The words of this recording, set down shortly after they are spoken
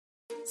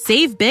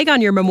Save big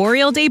on your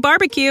Memorial Day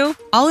barbecue,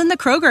 all in the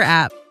Kroger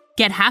app.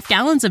 Get half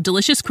gallons of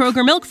delicious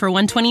Kroger milk for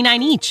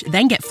 $1.29 each.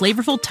 Then get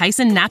flavorful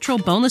Tyson natural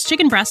boneless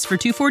chicken breasts for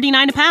 $2.49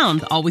 a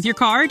pound, all with your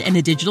card and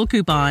a digital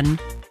coupon.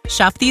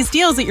 Shop these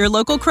deals at your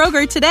local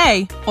Kroger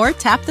today, or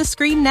tap the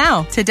screen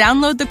now to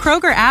download the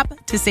Kroger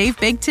app to save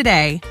big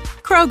today.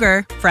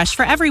 Kroger, fresh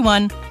for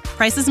everyone.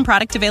 Prices and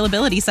product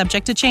availability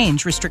subject to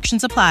change.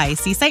 Restrictions apply.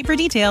 See site for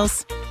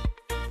details.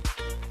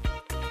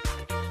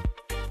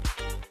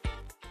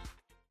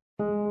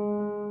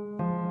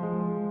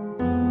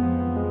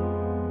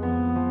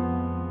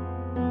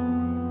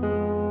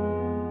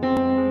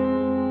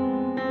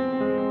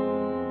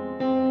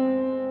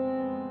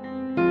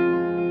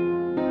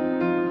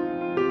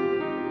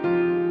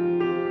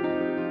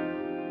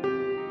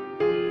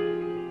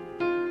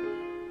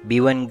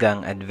 B1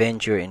 Gang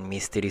Adventure and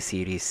Mystery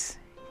Series,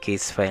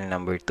 Case File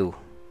Number 2.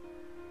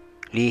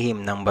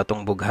 Lihim ng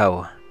Batong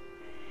Bughaw.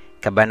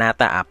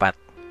 Kabanata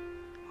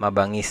 4.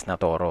 Mabangis na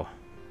Toro.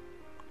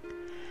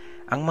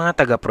 Ang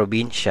mga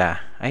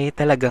taga-probinsya ay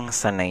talagang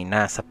sanay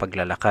na sa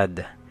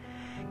paglalakad.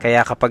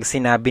 Kaya kapag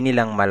sinabi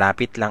nilang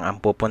malapit lang ang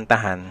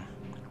pupuntahan,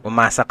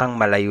 umasa kang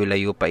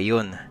malayo-layo pa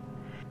iyon.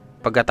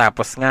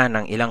 Pagkatapos nga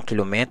ng ilang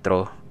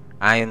kilometro,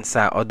 ayon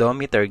sa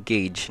odometer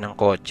gauge ng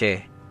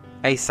kotse,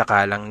 ay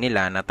sakalang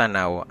nila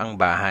natanaw ang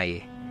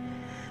bahay.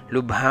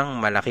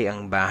 Lubhang malaki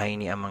ang bahay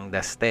ni Amang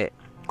Daste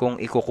kung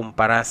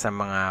ikukumpara sa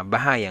mga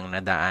bahayang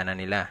nadaanan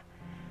nila.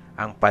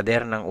 Ang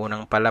pader ng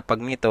unang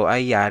palapag nito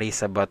ay yari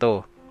sa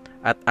bato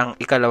at ang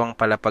ikalawang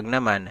palapag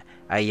naman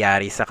ay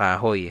yari sa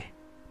kahoy.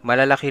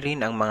 Malalaki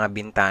rin ang mga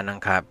bintanang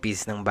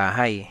kapis ng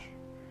bahay.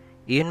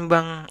 Iyon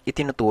bang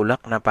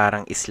itinutulak na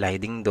parang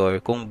sliding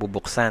door kung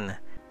bubuksan?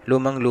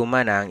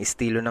 Lumang-luma na ang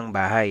estilo ng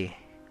bahay.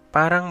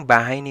 Parang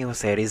bahay ni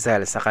Jose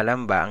Rizal sa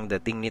Calamba ang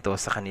dating nito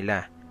sa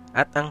kanila.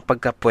 At ang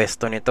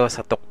pagkapwesto nito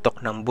sa tuktok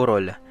ng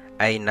burol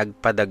ay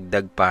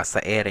nagpadagdag pa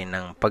sa ere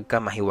ng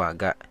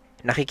pagkamahiwaga.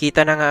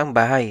 Nakikita na nga ang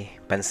bahay,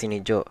 pansin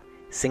ni Joe.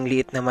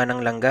 Singliit naman ang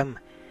langgam.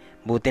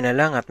 Buti na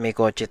lang at may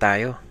kotse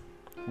tayo.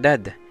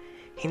 Dad,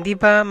 hindi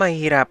ba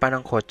mahihirapan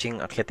ang kotseng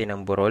akyatin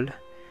ng burol?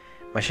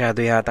 Masyado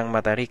yatang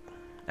matarik,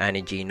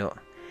 ani Gino.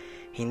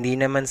 Hindi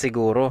naman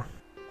siguro,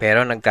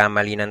 pero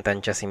nagkamali ng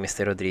tansya si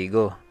Mr.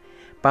 Rodrigo.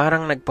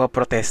 Parang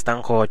nagpoprotesta ang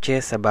kotse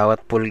sa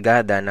bawat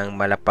pulgada ng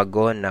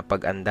malapagon na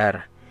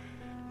pag-andar.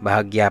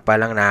 Bahagya pa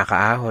lang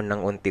nakakaahon ng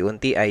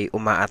unti-unti ay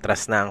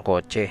umaatras na ang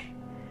kotse.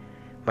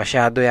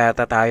 Masyado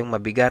yata tayong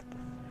mabigat,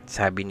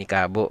 sabi ni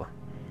Cabo.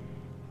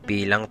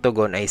 Bilang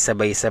tugon ay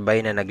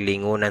sabay-sabay na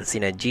naglingunan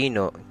sina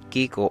Gino,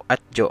 Kiko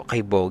at Joe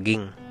kay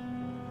Boging.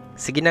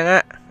 Sige na nga,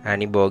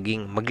 ani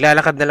Boging,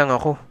 maglalakad na lang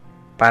ako.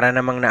 Para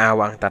namang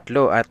naawa ang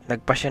tatlo at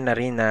nagpasya na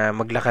rin na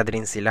maglakad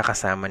rin sila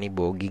kasama ni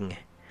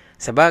Boging.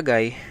 Sa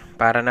bagay,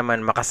 para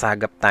naman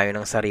makasagap tayo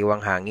ng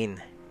sariwang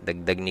hangin,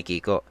 dagdag ni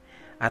Kiko.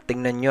 At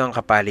tingnan nyo ang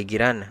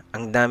kapaligiran,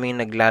 ang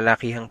daming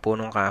naglalakihang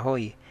punong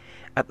kahoy.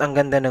 At ang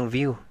ganda ng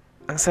view.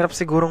 Ang sarap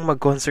sigurong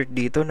mag-concert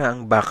dito na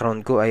ang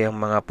background ko ay ang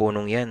mga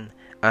punong yan.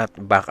 At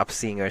backup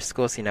singers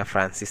ko sina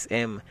Francis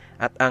M.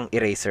 at ang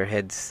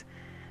Eraserheads.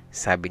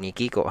 Sabi ni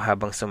Kiko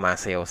habang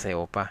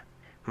sumasayaw-sayaw pa.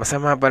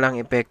 Masama pa lang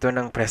epekto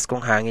ng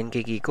preskong hangin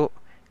kay Kiko.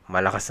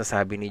 Malakas na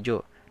sabi ni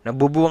Joe.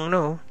 Nabubuwang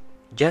no.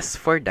 Just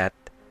for that.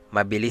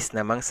 Mabilis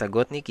namang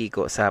sagot ni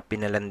Kiko sa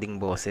pinalanding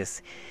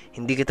boses.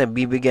 Hindi kita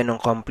bibigyan ng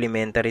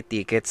complimentary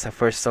ticket sa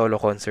first solo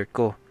concert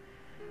ko.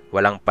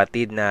 Walang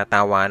patid na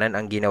tawanan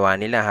ang ginawa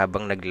nila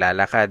habang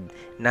naglalakad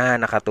na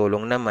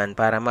nakatulong naman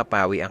para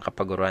mapawi ang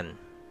kapaguran.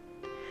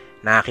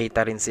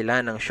 Nakita rin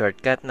sila ng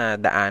shortcut na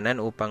daanan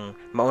upang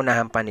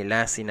maunahan pa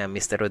nila sina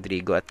Mr.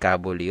 Rodrigo at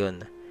Cabo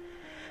Leon.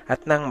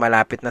 At nang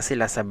malapit na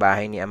sila sa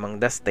bahay ni Amang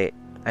Daste,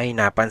 ay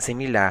napansin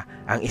nila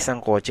ang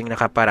isang kotseng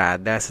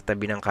nakaparada sa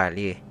tabi ng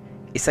kalye.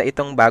 Isa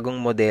itong bagong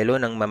modelo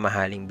ng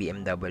mamahaling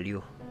BMW.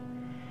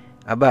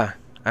 Aba,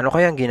 ano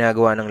kayang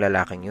ginagawa ng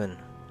lalaking yun?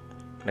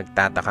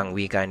 Nagtatakang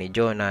wika ni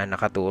Joe na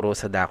nakaturo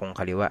sa dakong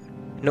kaliwa.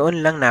 Noon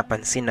lang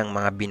napansin ng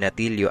mga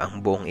binatilyo ang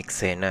buong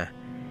eksena.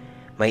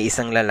 May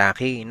isang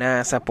lalaki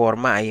na sa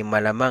forma ay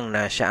malamang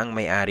na siya ang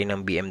may-ari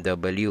ng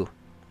BMW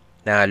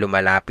na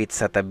lumalapit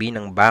sa tabi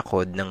ng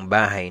bakod ng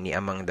bahay ni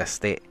Amang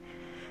Daste.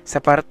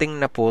 Sa parting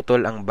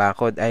naputol ang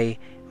bakod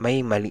ay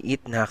may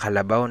maliit na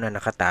kalabaw na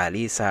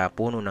nakatali sa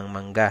puno ng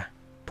mangga.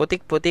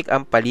 Putik-putik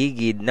ang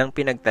paligid ng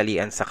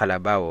pinagtalian sa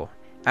kalabaw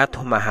at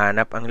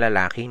humahanap ang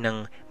lalaki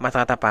ng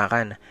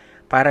matatapakan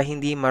para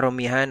hindi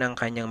marumihan ang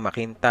kanyang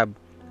makintab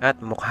at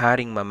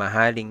mukharing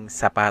mamahaling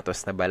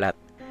sapatos na balat.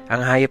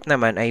 Ang hayop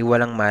naman ay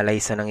walang malay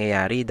sa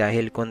nangyayari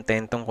dahil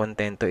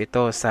kontentong-kontento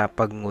ito sa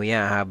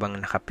pagnguya habang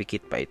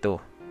nakapikit pa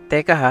ito.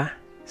 Teka ha,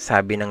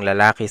 sabi ng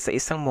lalaki sa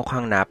isang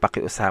mukhang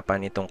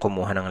napakiusapan itong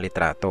kumuha ng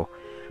litrato.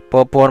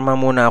 Poporma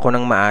muna ako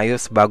ng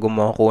maayos bago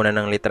mo kunan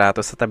ng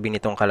litrato sa tabi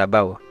nitong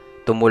kalabaw.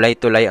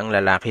 Tumulay-tulay ang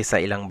lalaki sa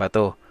ilang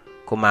bato.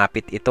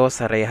 Kumapit ito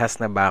sa rehas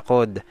na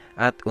bakod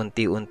at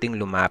unti-unting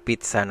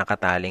lumapit sa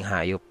nakataling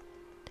hayop.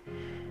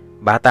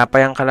 Bata pa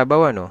yung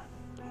kalabaw ano?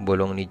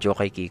 Bulong ni Joe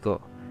kay Kiko.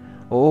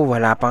 Oo,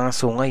 wala pa nga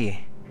sungay eh.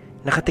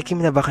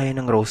 Nakatikim na ba kayo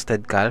ng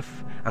roasted calf?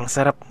 Ang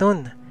sarap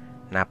nun.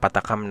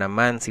 Napatakam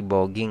naman si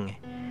Boging.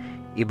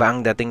 Iba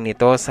ang dating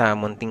nito sa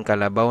munting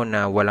kalabaw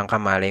na walang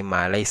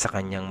kamalay-malay sa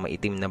kanyang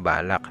maitim na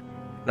balak.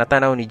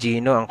 Natanaw ni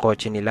Gino ang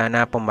kotse nila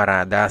na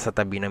pumarada sa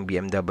tabi ng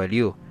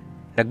BMW.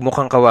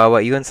 Nagmukhang kawawa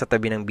iyon sa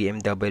tabi ng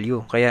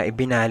BMW, kaya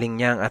ibinaling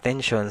niya ang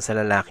atensyon sa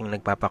lalaking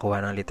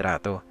nagpapakuha ng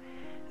litrato.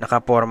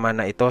 Nakaporma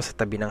na ito sa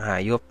tabi ng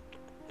hayop.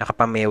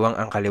 Nakapamewang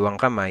ang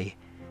kaliwang kamay,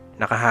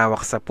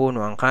 nakahawak sa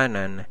puno ang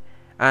kanan,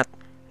 at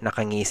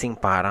nakangising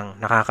parang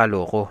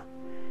nakakaloko.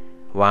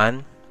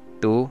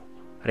 1,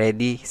 2,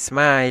 ready,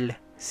 smile!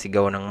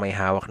 Sigaw ng may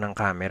hawak ng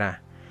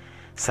kamera.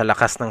 Sa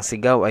lakas ng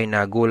sigaw ay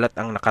nagulat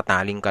ang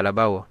nakataling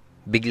kalabaw.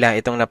 Bigla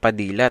itong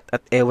napadilat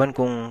at ewan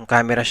kung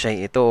camera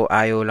shy ito o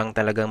ayaw lang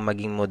talagang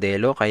maging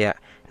modelo kaya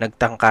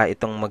nagtangka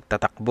itong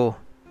magtatakbo.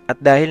 At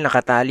dahil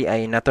nakatali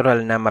ay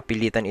natural na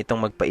mapilitan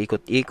itong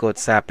magpaikot-ikot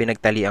sa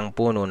pinagtaliang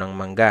puno ng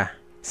mangga.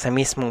 Sa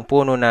mismong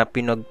puno na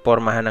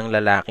pinagpormahan ng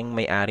lalaking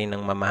may-ari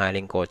ng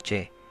mamahaling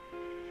kotse.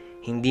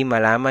 Hindi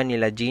malaman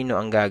nila Gino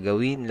ang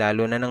gagawin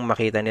lalo na nang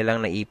makita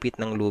nilang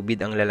naipit ng lubid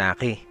ang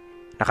lalaki.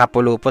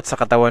 Nakapulupot sa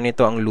katawan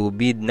nito ang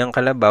lubid ng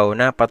kalabaw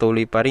na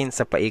patuloy pa rin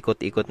sa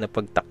paikot-ikot na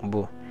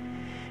pagtakbo.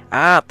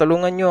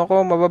 Tulungan niyo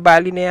ako,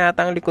 mababali na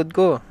yata ang likod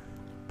ko.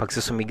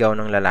 Pagsusumigaw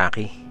ng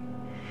lalaki.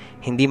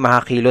 Hindi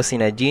makakilos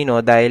sina Gino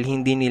dahil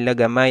hindi nila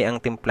gamay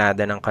ang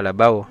timplada ng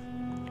kalabaw.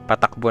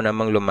 Patakbo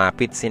namang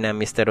lumapit sina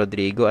Mr.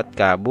 Rodrigo at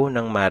Cabo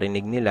nang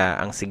marinig nila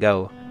ang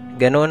sigaw.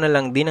 Ganoon na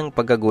lang din ang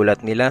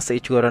pagkagulat nila sa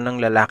itsura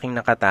ng lalaking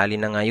nakatali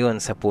na ngayon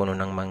sa puno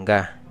ng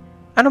mangga.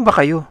 Ano ba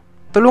kayo?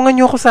 Tulungan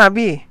niyo ako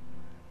sabi.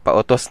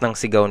 Pautos ng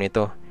sigaw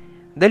nito.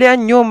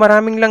 Dalian niyo,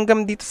 maraming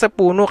langgam dito sa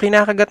puno,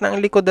 kinakagat na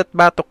ang likod at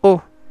batok ko.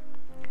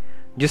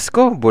 Diyos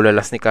ko,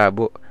 bulalas ni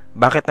Cabo.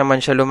 Bakit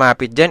naman siya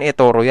lumapit dyan?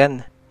 Toro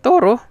yan.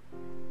 Toro?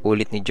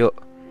 Ulit ni Jo.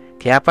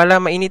 Kaya pala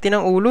mainitin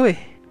ang ulo eh.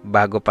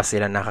 Bago pa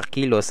sila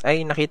nakakilos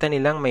ay nakita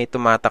nilang may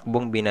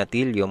tumatakbong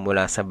binatilyo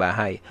mula sa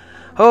bahay.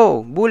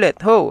 Ho! Bullet!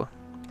 Ho!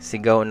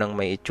 Sigaw ng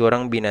may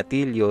itsurang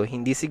binatilyo,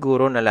 hindi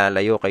siguro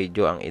nalalayo kay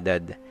Jo ang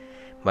edad.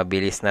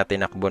 Mabilis na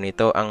tinakbo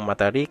nito ang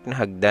matarik na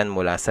hagdan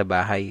mula sa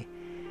bahay.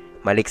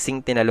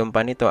 Maliksing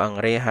tinalumpan nito ang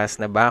rehas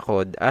na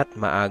bakod at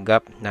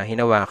maagap na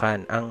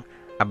hinawakan ang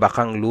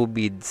abakang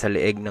lubid sa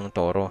leeg ng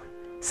Toro.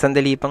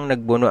 Sandali pang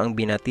nagbuno ang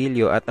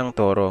binatilyo at ang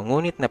Toro,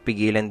 ngunit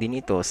napigilan din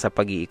ito sa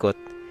pag-iikot.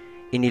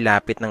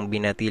 Inilapit ng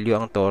binatilyo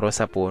ang Toro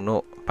sa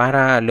puno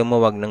para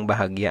lumuwag ng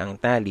bahagya ang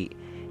tali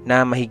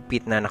na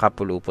mahigpit na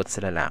nakapulupot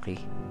sa lalaki.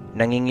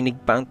 Nanginginig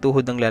pa ang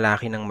tuhod ng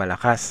lalaki ng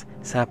malakas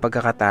sa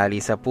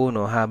pagkakatali sa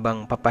puno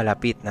habang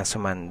papalapit na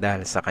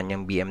sumandal sa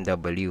kanyang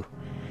BMW.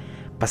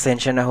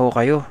 Pasensya na ho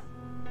kayo,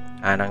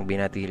 anang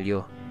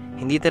binatilyo.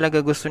 Hindi talaga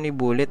gusto ni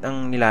Bullet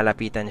ang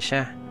nilalapitan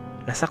siya.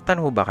 Nasaktan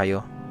ho ba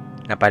kayo?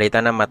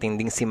 Napalitan ng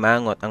matinding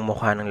simangot ang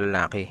mukha ng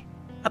lalaki.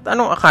 At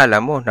anong akala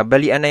mo?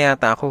 Nabalian na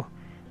yata ako.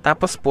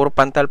 Tapos puro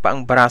pantal pa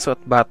ang braso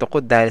at bato ko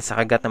dahil sa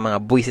kagat ng mga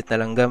buwisit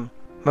na langgam.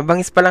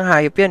 Mabangis palang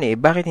hayop yan eh.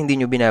 Bakit hindi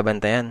nyo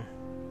binabantayan?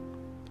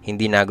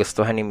 Hindi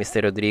nagustuhan ni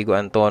Mr. Rodrigo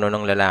ang tono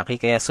ng lalaki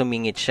kaya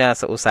sumingit siya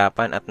sa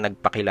usapan at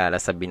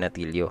nagpakilala sa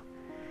binatilyo.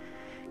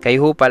 Kayo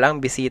ho pala ang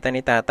bisita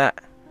ni Tata,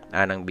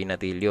 anang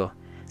binatilyo.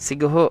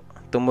 Sige ho,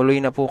 tumuloy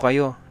na po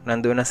kayo.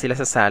 Nandoon na sila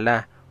sa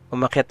sala.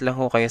 Umakyat lang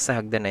ho kayo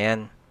sa hagdan na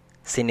yan.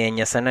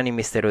 Sinenyasan na ni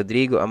Mr.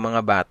 Rodrigo ang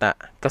mga bata,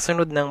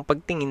 kasunod ng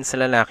pagtingin sa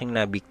lalaking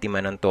na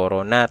biktima ng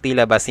Toro na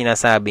tila ba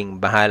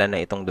sinasabing bahala na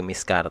itong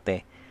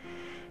dumiskarte.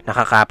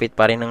 Nakakapit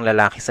pa rin ang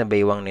lalaki sa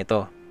baywang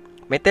nito.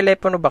 May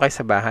telepono ba kayo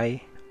sa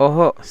bahay?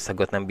 Oho,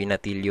 sagot ng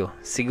binatilyo.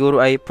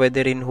 Siguro ay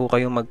pwede rin ho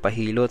kayong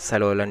magpahilot sa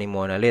lola ni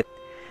Monalit.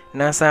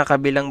 Nasa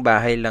kabilang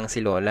bahay lang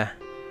si Lola.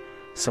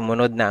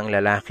 Sumunod na ang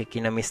lalaki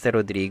kina Mr.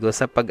 Rodrigo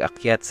sa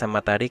pag-akyat sa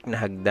matarik na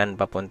hagdan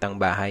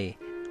papuntang bahay.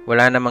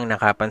 Wala namang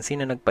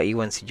nakapansin na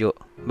nagpaiwan si Jo.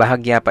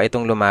 Bahagya pa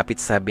itong lumapit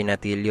sa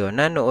binatilyo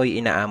na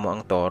nooy inaamo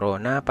ang Toro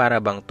na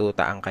para bang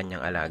tuta ang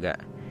kanyang alaga.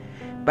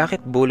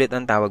 Bakit Bullet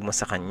ang tawag mo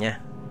sa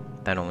kanya?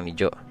 Tanong ni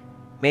Jo.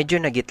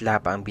 Medyo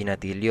nagitla pa ang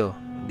binatilyo.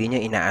 Di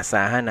niya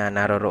inaasahan na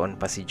naroroon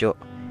pa si Jo.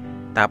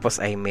 Tapos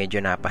ay medyo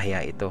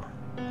napahiya ito.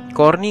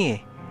 Corny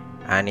eh.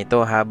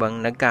 Anito habang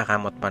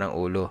nagkakamot pa ng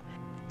ulo.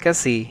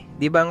 Kasi,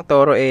 di ba ang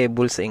Toro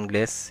bull sa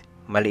Ingles?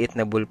 Maliit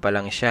na bull pa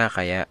lang siya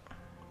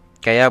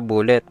Kaya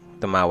Bullet,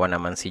 tumawa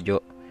naman si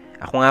Jo.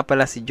 Ako nga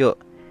pala si Jo.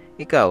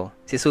 Ikaw,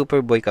 si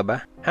Superboy ka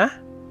ba?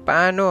 Ha?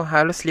 Paano?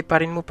 Halos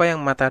liparin mo pa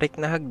yung matarik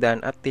na hagdan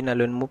at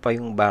tinalon mo pa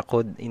yung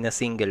bakod in a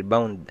single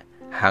bound.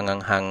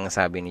 Hangang-hangang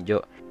sabi ni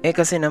Jo.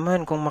 Kasi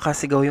naman kung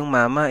makasigaw yung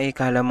mama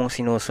kala mong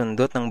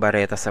sinusundot ng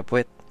bareta sa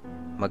puwet.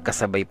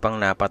 Magkasabay pang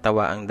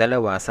napatawa ang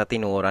dalawa sa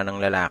tinura ng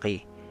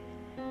lalaki.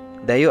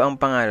 Dayo ang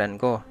pangalan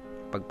ko.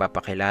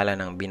 Pagpapakilala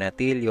ng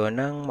binatilyo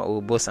nang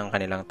maubos ang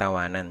kanilang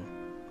tawanan.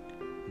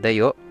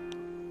 Dayo?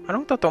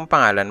 Anong totoong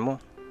pangalan mo?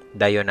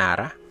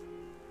 Dayonara?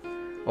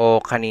 O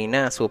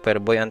kanina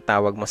Superboy ang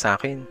tawag mo sa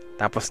akin,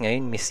 tapos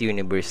ngayon Miss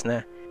Universe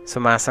na.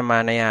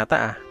 Sumasama na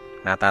yata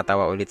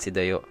Natatawa ulit si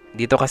Dayo.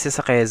 Dito kasi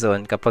sa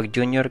Quezon, kapag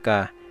junior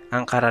ka,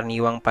 ang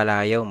karaniwang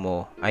palayaw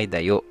mo ay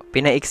Dayo.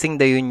 Pinaiksing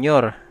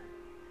Dayunyor.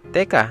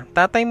 Teka,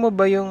 tatay mo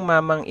ba yung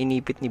mamang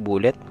inipit ni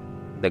Bullet?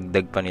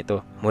 Dagdag pa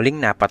nito.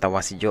 Muling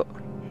napatawa si Jo.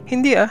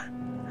 Hindi ah.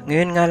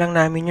 Ngayon nga lang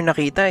namin yung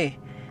nakita eh.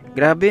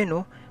 Grabe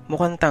no,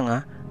 mukhang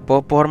tanga.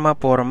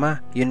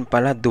 Poporma-porma, yun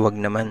pala duwag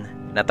naman.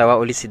 Natawa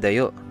ulit si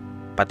Dayo.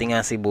 Pati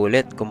nga si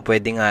Bullet, kung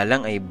pwede nga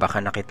lang ay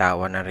baka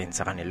nakitawa na rin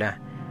sa kanila.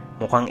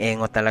 Mukhang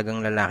engo talagang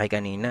lalaki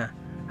kanina.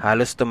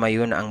 Halos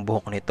tumayo na ang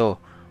buhok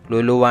nito.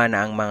 Luluwa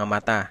na ang mga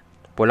mata.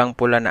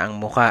 Pulang-pula na ang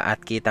muka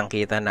at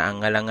kitang-kita na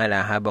ang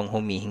ngala-ngala habang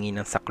humihingi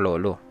ng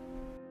saklolo.